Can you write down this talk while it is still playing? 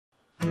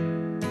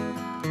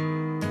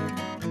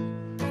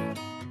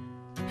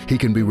He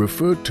can be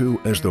referred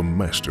to as the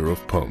master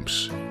of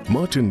pumps.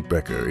 Paul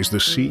Becker is the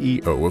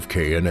CEO of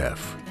KNF.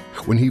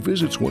 When he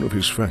visits one of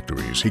his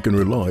factories, he can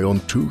rely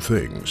on two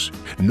things.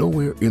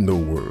 Nowhere in the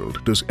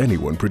world does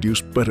anyone produce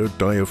better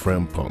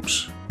diaphragm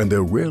pumps, and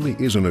there rarely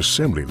is an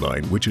assembly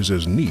line which is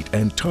as neat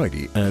and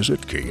tidy as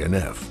at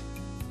KNF.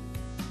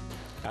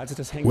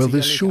 Well,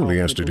 this surely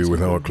has to do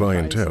with our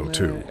clientele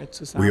too.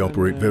 We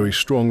operate very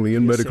strongly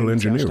in medical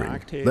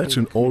engineering. That's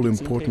an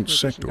all-important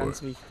sector.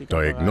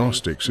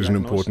 Diagnostics is an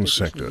important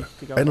sector.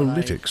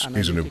 Analytics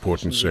is an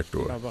important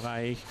sector.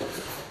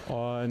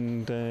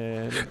 And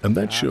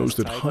that shows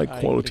that high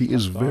quality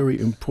is very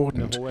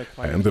important,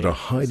 and that a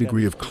high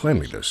degree of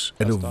cleanliness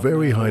and a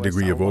very high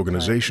degree of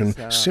organization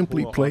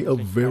simply play a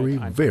very,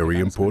 very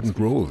important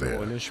role there.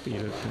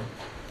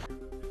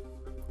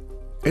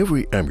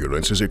 Every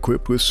ambulance is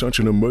equipped with such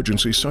an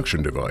emergency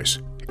suction device.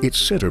 Its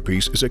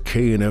centerpiece is a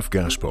KNF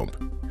gas pump.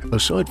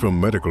 Aside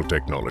from medical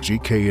technology,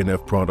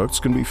 KNF products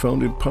can be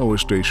found in power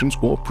stations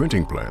or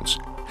printing plants.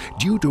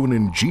 Due to an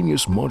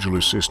ingenious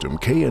modular system,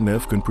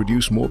 KNF can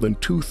produce more than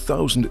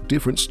 2,000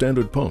 different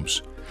standard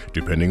pumps.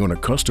 Depending on a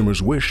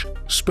customer's wish,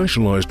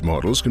 specialized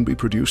models can be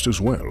produced as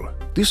well.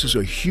 This is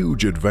a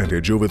huge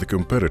advantage over the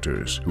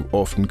competitors, who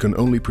often can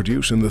only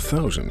produce in the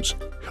thousands.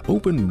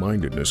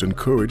 Open-mindedness and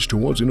courage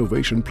towards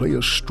innovation play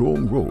a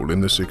strong role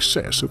in the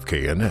success of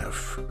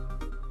KNF.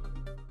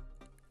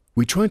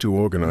 We try to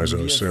organize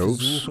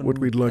ourselves what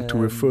we'd like to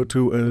refer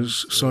to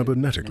as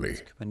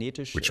cybernetically,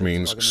 which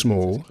means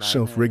small,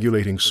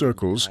 self-regulating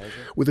circles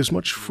with as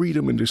much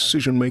freedom in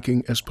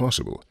decision-making as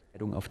possible,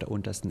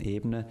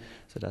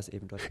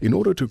 in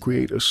order to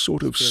create a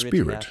sort of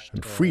spirit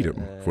and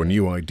freedom for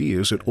new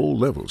ideas at all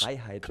levels.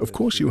 Of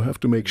course, you have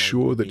to make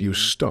sure that you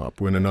stop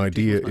when an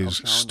idea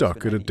is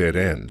stuck at a dead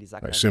end.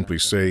 I simply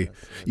say,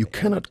 you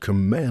cannot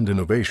command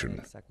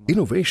innovation.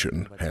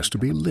 Innovation has to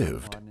be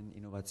lived.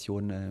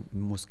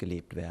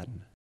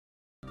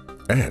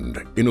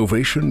 And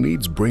innovation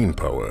needs brain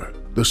power.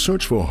 The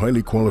search for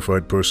highly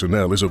qualified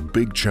personnel is a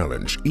big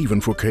challenge,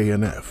 even for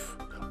KNF.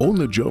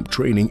 On-the-job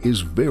training is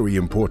very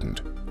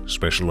important.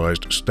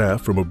 Specialized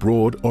staff from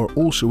abroad are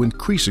also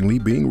increasingly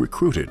being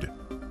recruited.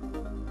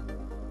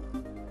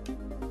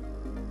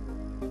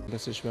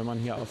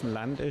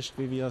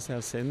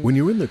 When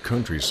you're in the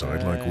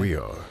countryside like we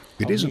are,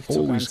 it isn't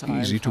always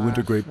easy to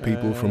integrate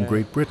people from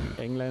Great Britain,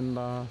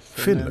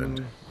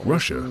 Finland,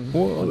 Russia,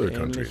 or other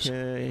countries.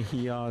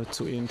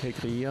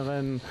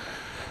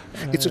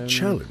 It's a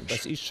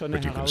challenge,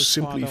 but you can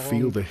simply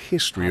feel the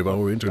history of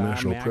our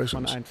international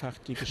presence.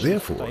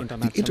 Therefore,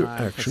 the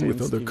interaction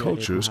with other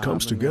cultures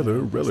comes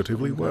together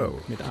relatively well.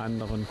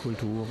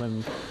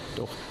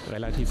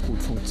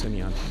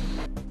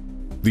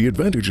 The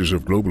advantages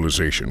of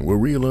globalization were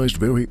realized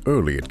very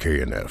early at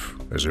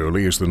KNF. As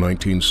early as the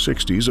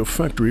 1960s, a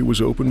factory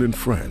was opened in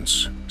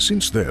France.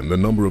 Since then, the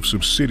number of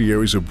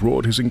subsidiaries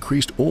abroad has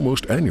increased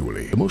almost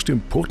annually. The most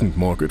important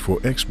market for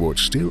export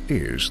still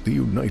is the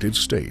United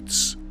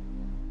States.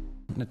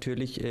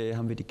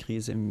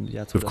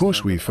 Of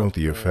course, we felt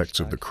the effects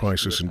of the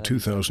crisis in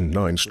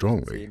 2009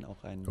 strongly.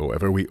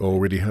 However, we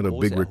already had a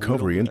big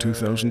recovery in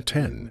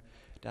 2010.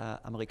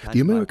 The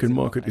American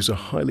market is a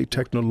highly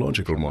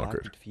technological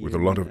market with a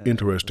lot of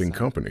interesting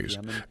companies,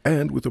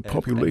 and with a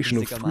population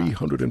of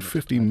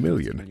 350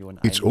 million,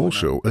 it's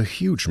also a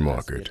huge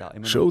market,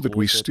 so that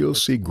we still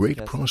see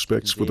great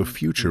prospects for the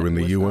future in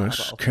the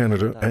US,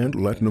 Canada, and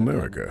Latin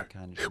America,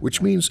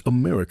 which means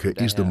America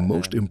is the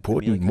most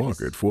important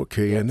market for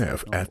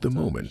KNF at the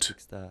moment.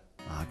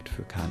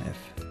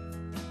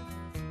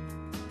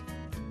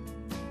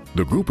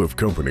 The group of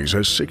companies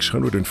has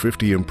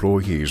 650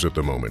 employees at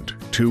the moment,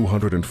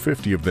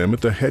 250 of them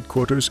at the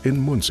headquarters in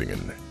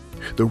Munchen.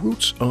 The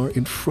roots are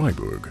in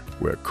Freiburg,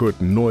 where Kurt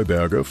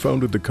Neuberger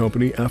founded the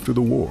company after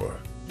the war.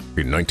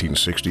 In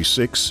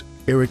 1966,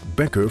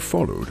 Becker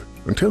followed,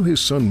 until his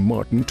son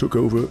Martin took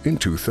over in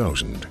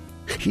 2000.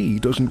 He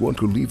doesn't want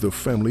to leave the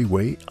family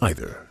way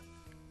either.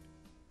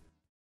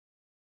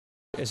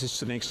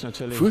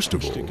 First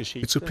of all,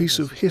 it's a piece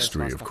of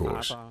history, of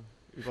course.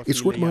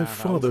 It's what my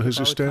father has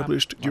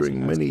established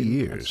during many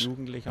years,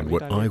 and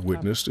what I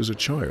witnessed as a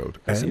child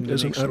and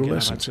as an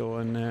adolescent.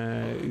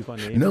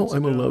 Now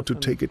I'm allowed to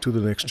take it to the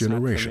next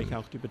generation.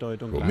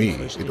 For me,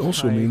 it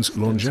also means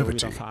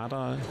longevity.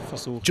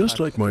 Just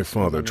like my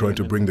father tried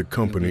to bring the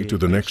company to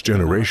the next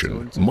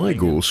generation, my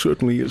goal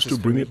certainly is to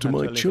bring it to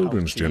my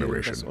children's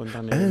generation,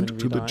 and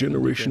to the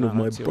generation of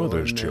my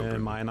brother's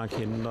children.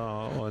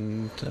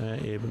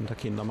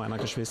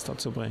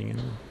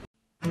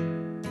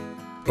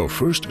 A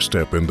first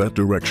step in that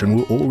direction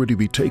will already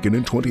be taken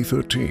in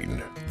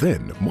 2013.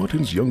 Then,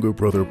 Martin's younger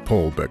brother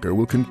Paul Becker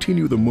will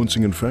continue the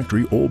Munchen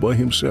factory all by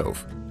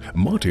himself.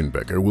 Paul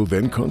Becker will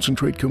then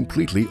concentrate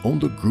completely on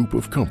the group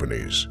of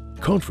companies,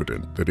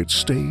 confident that it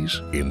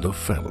stays in the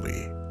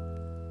family.